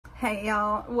Hey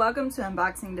y'all, welcome to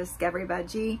Unboxing Discovery by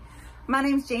G. My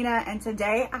name's Gina and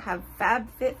today I have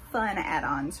FabFitFun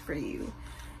add-ons for you.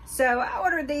 So I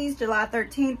ordered these July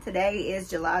 13th. Today is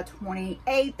July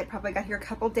 28th. They probably got here a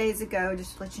couple days ago,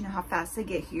 just to let you know how fast they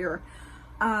get here.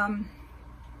 I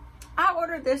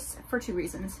ordered this for two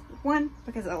reasons. One,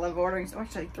 because I love ordering, so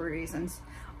actually three reasons.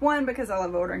 One, because I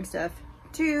love ordering stuff.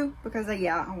 Two, because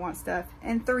I want stuff.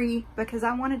 And three, because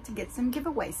I wanted to get some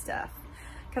giveaway stuff.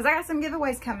 Because I got some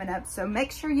giveaways coming up, so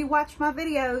make sure you watch my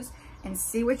videos and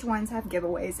see which ones have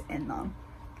giveaways in them.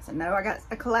 So I know I got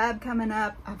a collab coming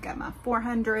up. I've got my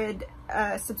 400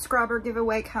 subscriber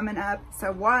giveaway coming up.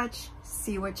 So watch,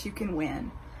 see what you can win.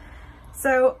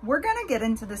 So we're gonna get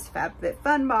into this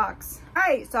FabFitFun box. All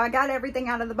right, so I got everything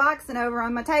out of the box and over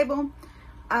on my table.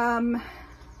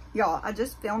 Y'all, I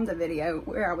just filmed a video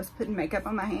where I was putting makeup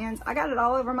on my hands. I got it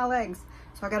all over my legs,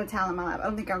 so I got a towel in my lap. I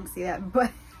don't think y'all can see that,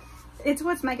 but it's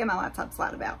what's making my laptop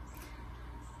slide about.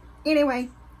 Anyway,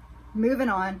 moving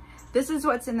on. This is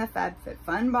what's in the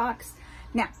FabFitFun box.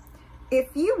 Now, if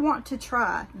you want to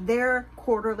try their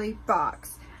quarterly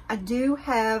box, I do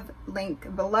have a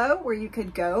link below where you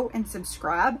could go and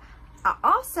subscribe. I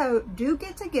also do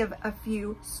get to give a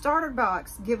few starter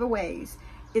box giveaways.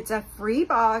 It's a free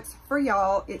box for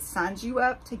y'all. It signs you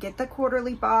up to get the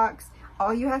quarterly box.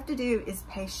 All you have to do is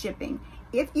pay shipping.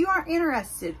 If you are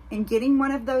interested in getting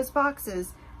one of those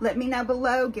boxes, let me know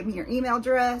below. Give me your email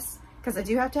address, because I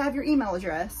do have to have your email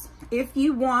address. If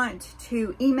you want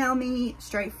to email me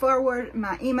straightforward,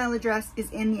 my email address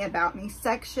is in the About Me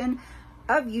section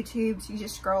of YouTube. So you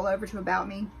just scroll over to About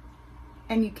Me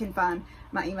and you can find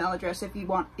my email address if you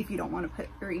don't want to put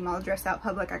your email address out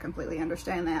public. I completely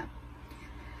understand that.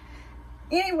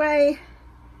 Anyway,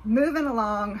 moving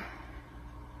along,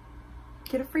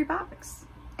 get a free box.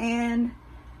 And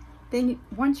then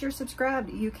once you're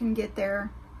subscribed, you can get their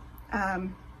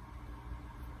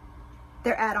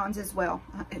add-ons as well.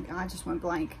 I just went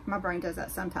blank. My brain does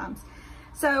that sometimes.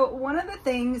 So one of the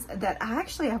things that I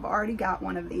actually have already got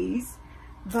one of these,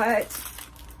 but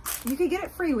you could get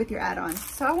it free with your add-ons.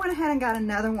 So I went ahead and got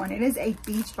another one. It is a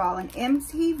beach ball, an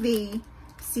MTV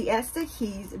Siesta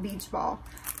Keys beach ball.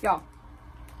 Y'all,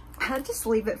 I just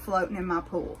leave it floating in my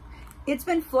pool. It's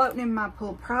been floating in my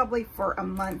pool probably for a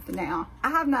month now. I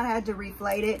have not had to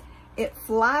reflate it. It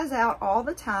flies out all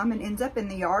the time and ends up in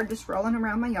the yard, just rolling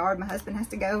around my yard. My husband has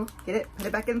to go get it, put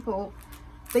it back in the pool.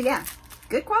 But yeah,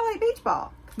 good quality beach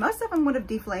ball. Most of them would have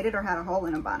deflated or had a hole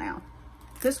in them by now.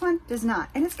 This one does not.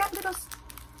 And it's got little,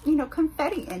 you know,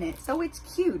 confetti in it. So it's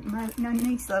cute. My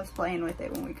niece loves playing with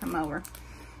it when we come over.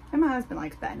 And my husband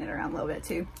likes batting it around a little bit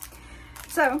too.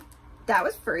 So that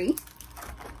was free.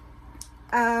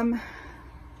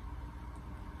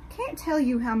 Can't tell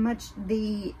you how much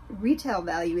the retail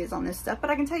value is on this stuff, but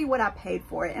I can tell you what I paid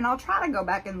for it, and I'll try to go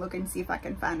back and look and see if I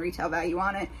can find retail value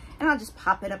on it, and I'll just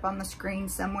pop it up on the screen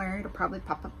somewhere. It'll probably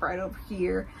pop up right over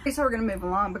here. Okay, so we're gonna move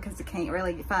along because I can't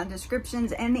really find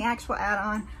descriptions, and the actual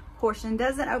add-on portion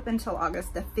doesn't open until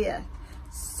August the 5th,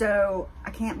 so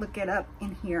I can't look it up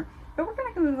in here, but we're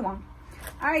gonna move along.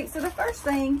 All right, so the first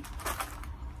thing,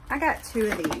 I got two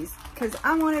of these because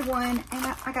I wanted one,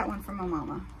 and I got one for my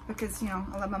mama because, you know,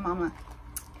 I love my mama,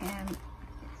 and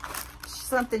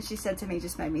something she said to me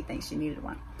just made me think she needed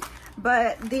one.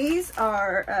 But these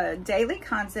are Daily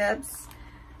Concepts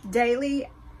Daily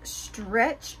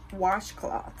Stretch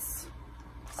Washcloths.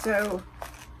 So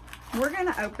we're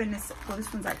gonna open this. Well,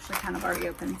 this one's actually kind of already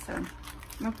open, so I'm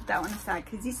gonna put that one aside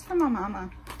because these are for my mama.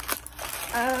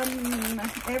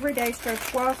 Everyday stretch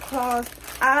washcloths.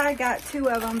 I got two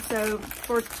of them, so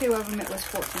for two of them it was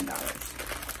 $14.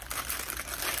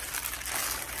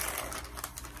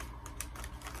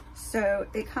 So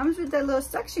it comes with that little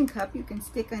suction cup you can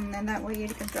stick in, and that way you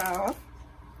can dry off.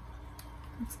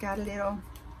 It's got a little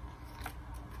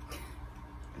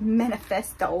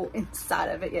manifesto inside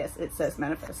of it. Yes, it says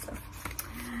manifesto.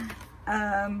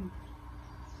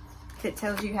 It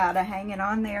tells you how to hang it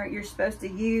on there. You're supposed to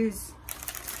use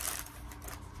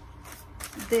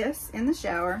this in the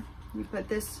shower. You put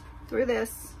this through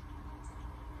this.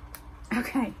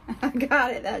 Okay, I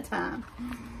got it that time.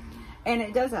 And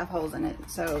it does have holes in it,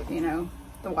 so, you know,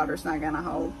 the water's not gonna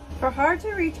hold. For hard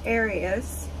to reach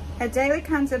areas, at Daily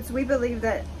Concepts, we believe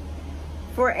that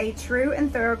for a true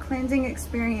and thorough cleansing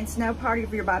experience, no part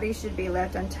of your body should be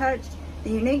left untouched. The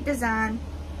unique design,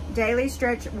 Daily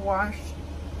Stretch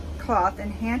Washcloth,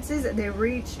 enhances the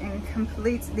reach and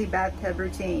completes the bathtub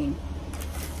routine.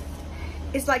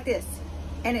 It's like this,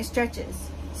 and it stretches.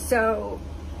 So,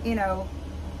 you know,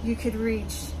 you could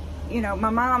reach, you know,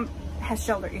 my mom has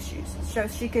shoulder issues, so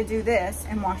she could do this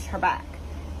and wash her back.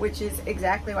 which is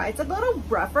exactly why. It's a little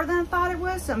rougher than I thought it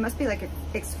was, so it must be like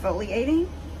exfoliating,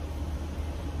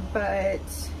 but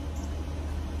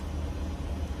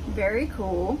very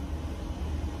cool.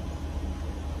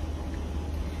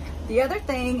 The other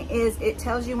thing is it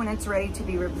tells you when it's ready to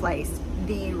be replaced.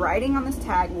 The writing on this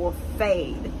tag will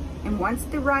fade, and once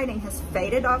the writing has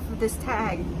faded off of this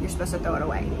tag, you're supposed to throw it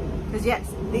away. Because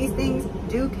yes, these things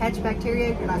do catch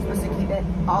bacteria. You're not supposed to keep it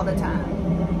all the time.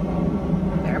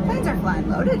 The airplanes are flying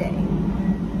low today.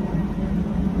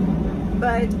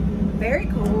 But very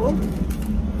cool.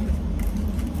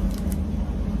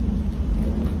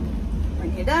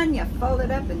 When you're done, you fold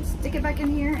it up and stick it back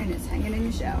in here, and it's hanging in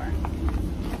your shower.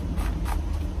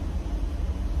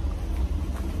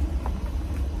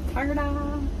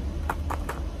 Ta-da!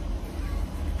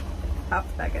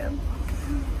 Pops back up.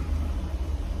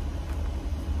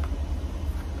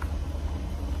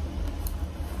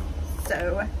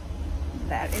 So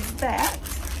that is that.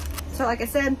 So like I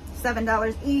said,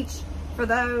 $7 each for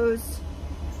those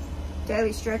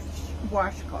daily stretch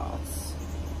washcloths.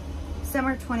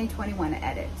 Summer 2021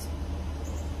 edit.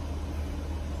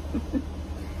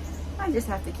 I just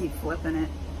have to keep flipping it.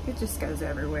 It just goes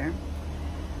everywhere.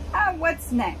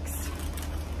 What's next?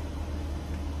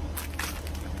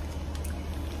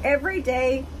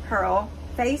 Everyday Pearl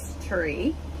Face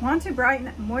Tree. Want to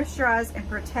brighten, moisturize, and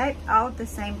protect all at the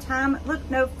same time? Look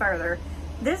no further.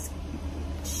 This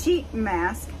sheet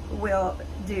mask will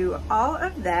do all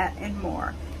of that and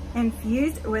more.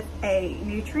 Infused with a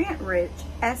nutrient-rich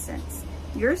essence,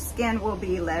 your skin will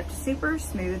be left super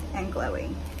smooth and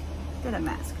glowy. Did a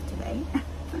mask today.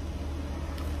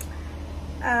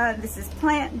 This is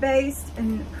plant-based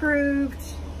and improved.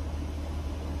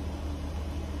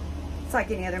 It's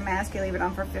like any other mask. You leave it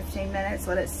on for 15 minutes,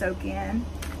 let it soak in.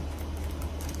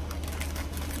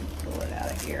 Pull it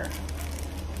out of here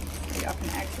so y'all can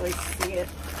actually see it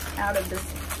out of this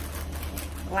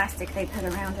plastic they put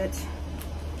around it.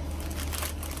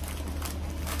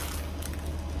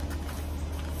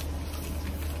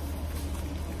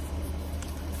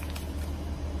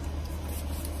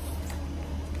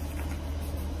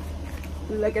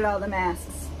 Look at all the masks.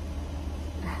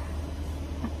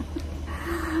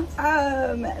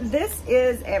 This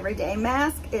is everyday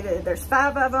mask. There's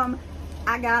 5 of them.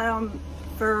 I got them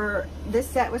for, this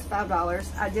set was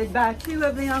 $5. I did buy 2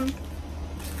 of them.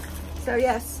 So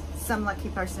yes, some lucky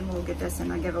person will get this in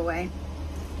a giveaway.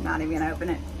 Not even gonna open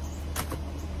it.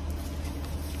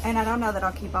 And I don't know that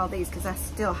I'll keep all these because I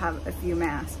still have a few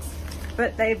masks.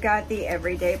 But they've got the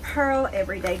Everyday Pearl,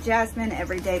 Everyday Jasmine,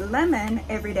 Everyday Lemon,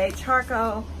 Everyday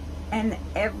Charcoal, and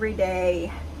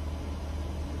Everyday,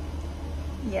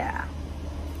 yeah,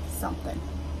 something.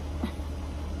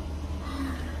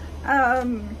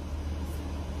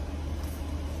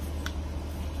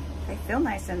 They feel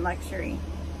nice and luxury.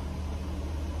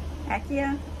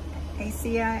 Akia,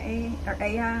 A-C-I-A, or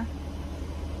A-I.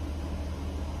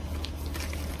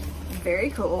 Very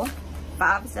cool.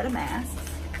 5 set of masks.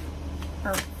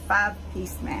 Or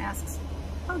 5-piece masks.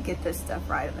 I'll get this stuff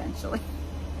right eventually.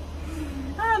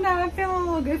 I don't know, I'm feeling a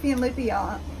little goofy and loopy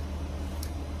on it.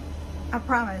 I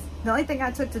promise. The only thing I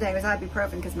took today was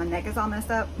ibuprofen because my neck is all messed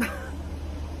up.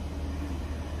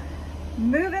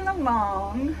 Moving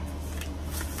along.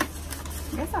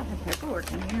 I guess I have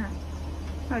paperwork in here.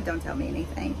 Oh, don't tell me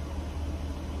anything.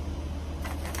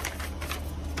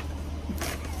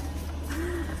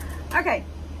 Okay.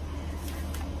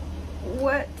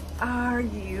 What are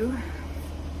you?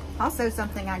 Also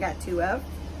something I got 2 of.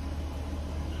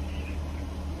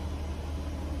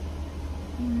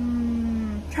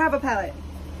 Travel palette.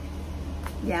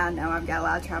 Yeah, I know I've got a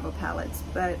lot of travel palettes,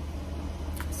 but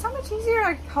it's so much easier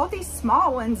to hold these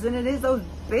small ones than it is those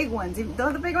big ones. Even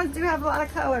though the big ones do have a lot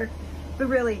of color, but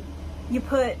really, you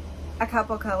put a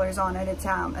couple colors on at a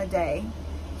time a day,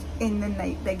 and then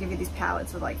they give you these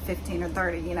palettes with like 15 or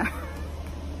 30, you know.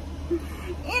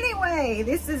 Anyway,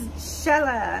 this is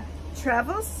Shella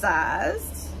travel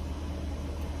sized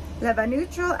Leva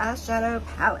Neutral Eyeshadow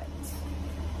Palette.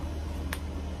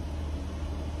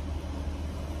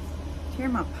 Hear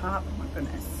my pop, oh my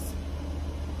goodness.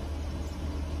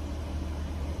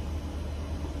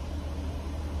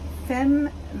 Femme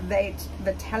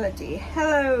Vitality.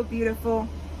 Hello, beautiful.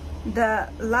 The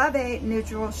Lave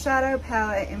Neutral Shadow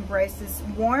Palette embraces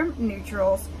warm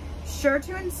neutrals, sure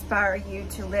to inspire you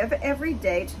to live every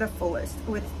day to the fullest,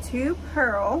 with 2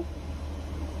 pearl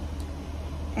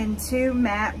and 2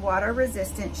 matte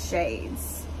water-resistant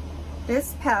shades.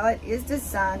 This palette is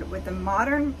designed with the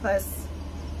modern plus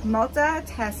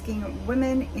multitasking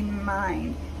women in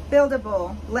mind.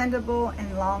 Buildable, blendable,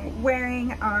 and long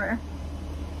wearing are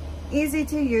easy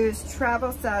to use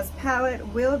travel size palette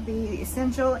will be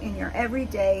essential in your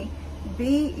everyday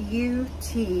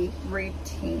beauty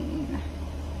routine.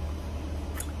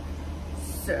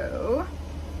 So,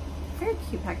 very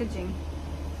cute packaging.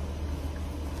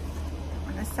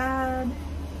 On the side.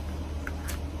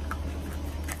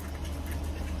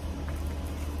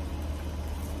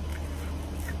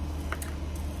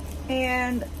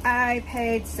 And I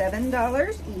paid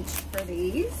 $7 each for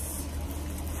these.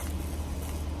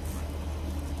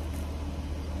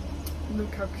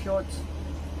 Look how cute.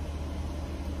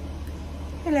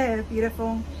 Hello,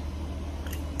 beautiful.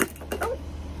 Oh,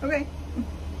 okay.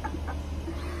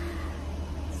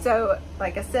 So,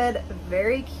 like I said,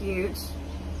 very cute.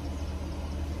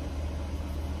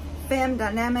 Femme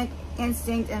dynamic,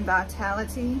 instinct, and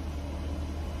vitality.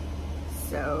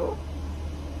 So,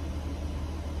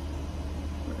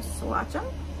 we'll swatch them.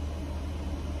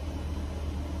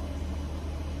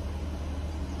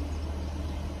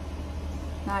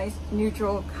 Nice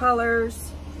neutral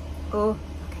colors. Oh, look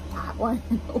at that one.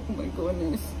 Oh my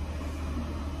goodness.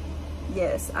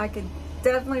 Yes, I could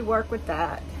definitely work with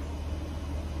that.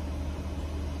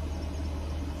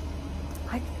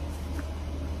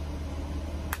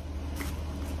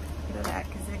 Look at that,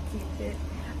 because it keeps it.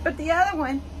 But the other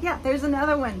one, yeah, there's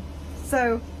another one.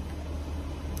 So,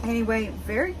 anyway,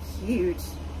 very cute.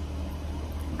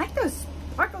 I like those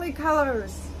sparkly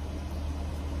colors.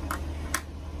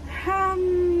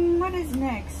 What is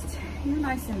next? You're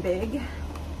nice and big.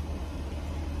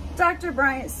 Dr.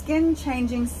 Bryant Skin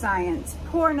Changing Science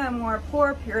Pore No More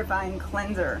Pore Purifying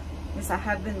Cleanser. Yes, I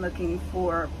have been looking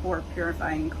for pore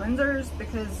purifying cleansers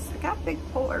because I got big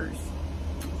pores,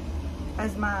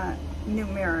 as my new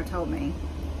mirror told me.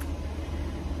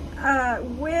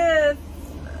 With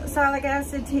salicylic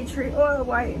acid, tea tree oil,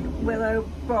 white willow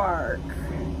bark.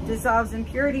 Dissolves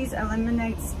impurities,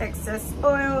 eliminates excess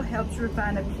oil, helps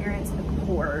refine appearance of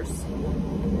pores.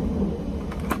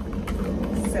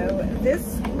 So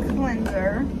this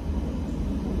cleanser,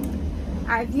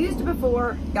 I've used it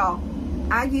before, y'all.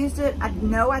 I used it. I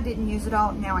know I didn't use it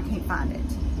all. Now I can't find it.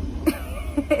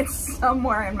 It's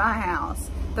somewhere in my house,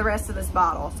 the rest of this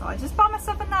bottle. So I just bought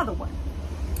myself another one.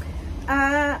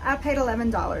 I paid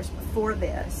 $11 for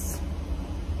this.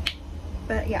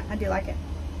 But yeah, I do like it.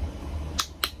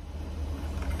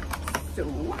 So,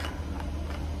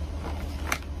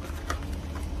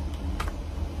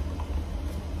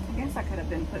 I guess I could have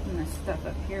been putting this stuff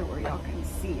up here where y'all can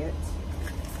see it.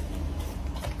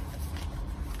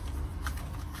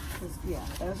 Yeah,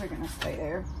 those are gonna stay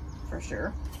there for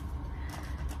sure.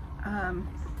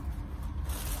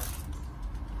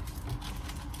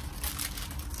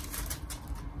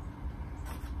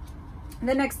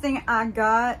 The next thing I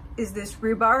got is this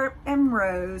Rhubarb and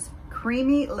Rose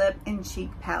Creamy Lip and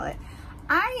Cheek Palette.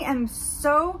 I am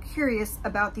so curious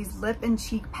about these lip and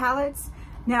cheek palettes.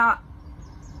 Now,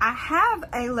 I have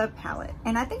a lip palette,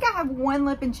 and I think I have one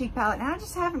lip and cheek palette, and I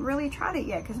just haven't really tried it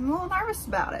yet because I'm a little nervous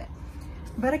about it.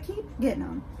 But I keep getting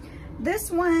them.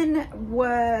 This one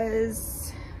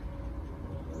was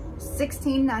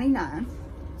 $16.99.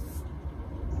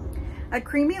 A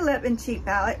creamy lip and cheek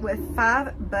palette with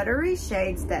 5 buttery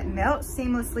shades that melt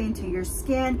seamlessly into your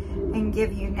skin and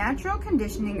give you natural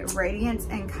conditioning, radiance,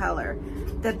 and color.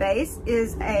 The base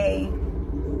is a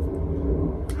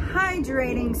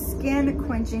hydrating,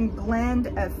 skin-quenching blend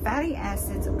of fatty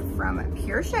acids from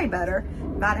pure shea butter,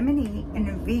 vitamin E,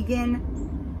 and vegan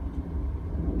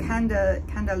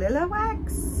candelilla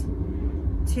wax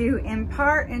to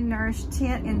impart and nourish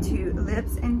tint into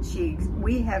lips and cheeks.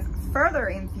 We have further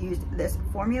infused this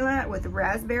formula with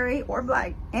raspberry or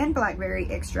blackberry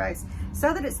extracts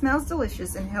so that it smells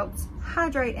delicious and helps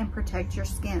hydrate and protect your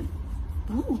skin.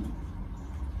 Ooh.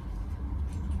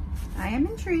 I am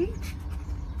intrigued.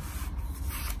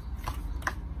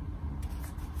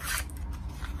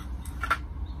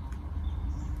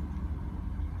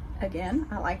 Again,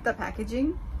 I like the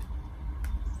packaging.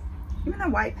 Even the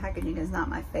white packaging is not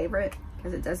my favorite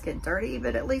because it does get dirty,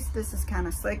 but at least this is kind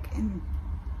of slick and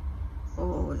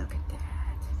oh, look at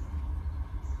that.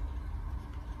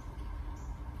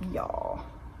 Y'all.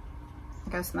 I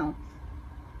gotta smell them.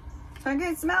 I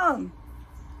can't smell them.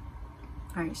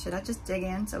 All right, should I just dig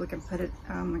in so we can put it?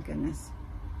 Oh my goodness.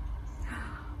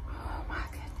 Oh my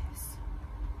goodness.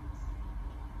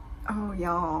 Oh,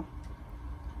 y'all.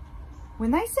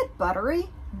 When they said buttery,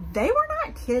 they were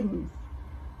not kidding.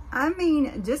 I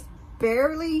mean, just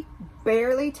barely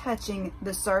touching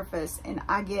the surface and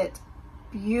I get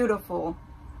beautiful,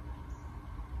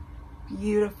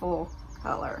 beautiful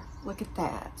color. Look at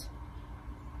that.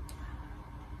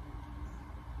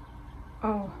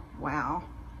 Oh, wow.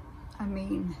 I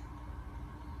mean,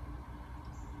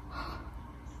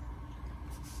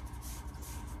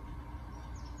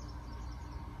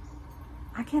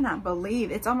 I cannot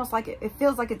believe it's almost like it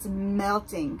feels like it's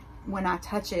melting when I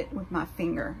touch it with my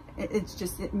finger.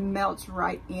 It melts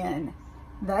right in.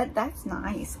 That's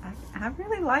nice. I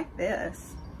really like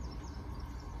this.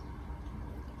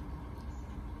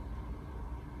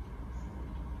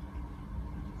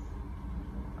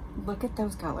 Look at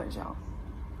those colors, y'all.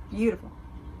 Beautiful.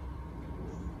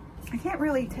 I can't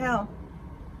really tell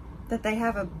that they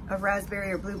have a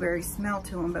raspberry or blueberry smell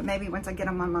to them, but maybe once I get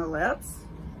them on my lips.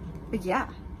 But yeah,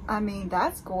 I mean,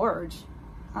 that's gorge.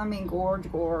 I mean,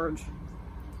 gorge.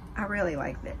 I really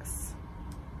like this.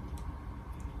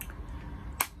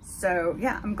 So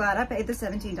yeah, I'm glad I paid the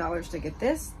 $17 to get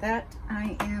this. That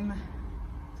I am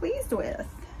pleased with.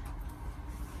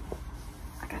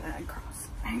 I gotta uncross.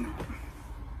 Hang on.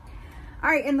 All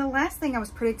right, and the last thing I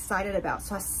was pretty excited about,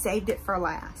 so I saved it for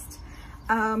last.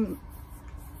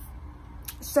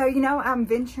 So, you know, I'm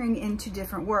venturing into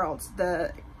different worlds,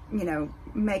 the, you know,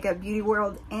 makeup, beauty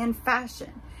world, and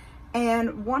fashion.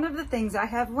 And one of the things I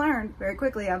have learned very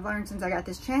quickly, I've learned since I got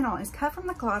this channel, is Cut From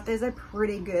The Cloth is a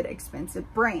pretty good,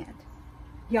 expensive brand.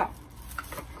 Y'all,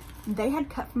 they had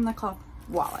Cut From The Cloth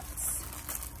wallets.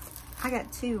 I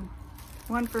got two.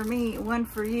 One for me, one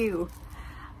for you.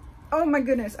 Oh my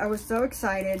goodness, I was so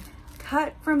excited.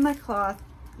 Cut From The Cloth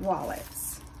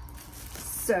wallets.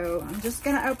 So I'm just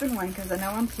gonna open one because I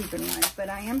know I'm keeping one, but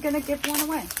I am gonna give one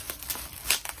away.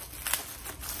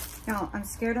 Y'all, I'm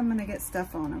scared I'm gonna get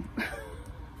stuff on them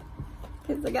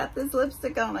because I got this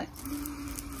lipstick on it.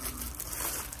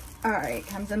 All right,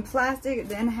 comes in plastic,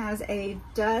 then has a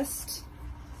dust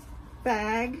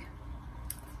bag.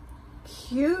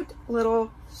 Cute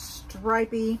little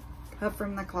stripy Cut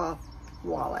From The Cloth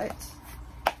wallet.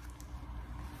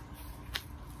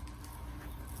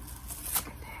 Look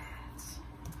at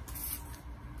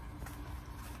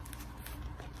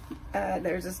that.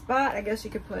 There's a spot. I guess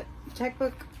you could put a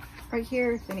checkbook right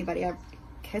here if anybody ever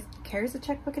carries a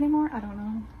checkbook anymore. I don't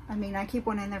know. I mean, I keep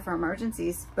one in there for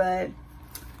emergencies, but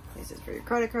places for your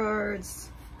credit cards.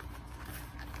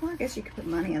 Well, I guess you could put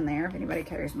money in there if anybody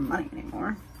carries money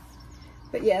anymore.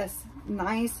 But yes,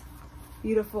 nice,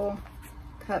 beautiful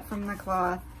Cut From The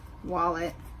Cloth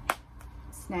wallet.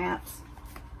 Snaps.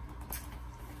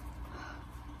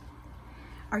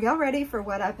 Are y'all ready for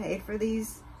what I paid for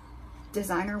these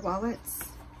designer wallets?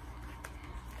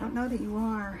 I don't know that you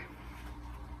are.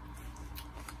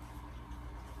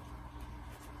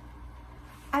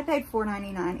 I paid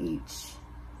 $4.99 each.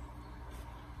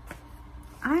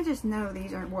 I just know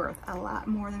these are worth a lot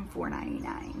more than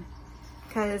 $4.99.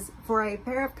 Because for a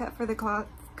pair of Cut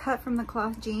From The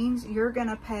Cloth jeans, you're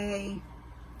gonna pay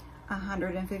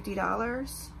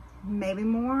 $150, maybe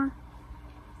more.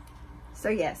 So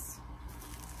yes,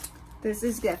 this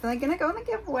is definitely gonna go in the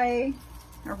giveaway,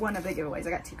 or one of the giveaways.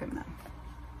 I got two coming up.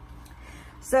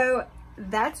 So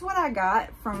that's what I got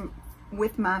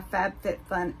with my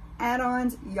FabFitFun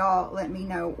add-ons. Y'all let me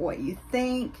know what you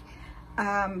think.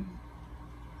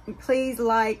 Please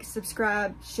like,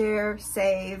 subscribe, share,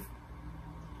 save,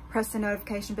 press the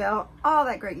notification bell, all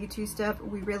that great YouTube stuff.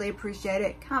 We really appreciate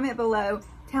it. Comment below.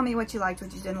 Tell me what you liked,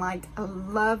 what you didn't like. I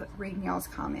love reading y'all's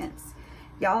comments.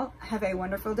 Y'all have a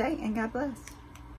wonderful day and God bless.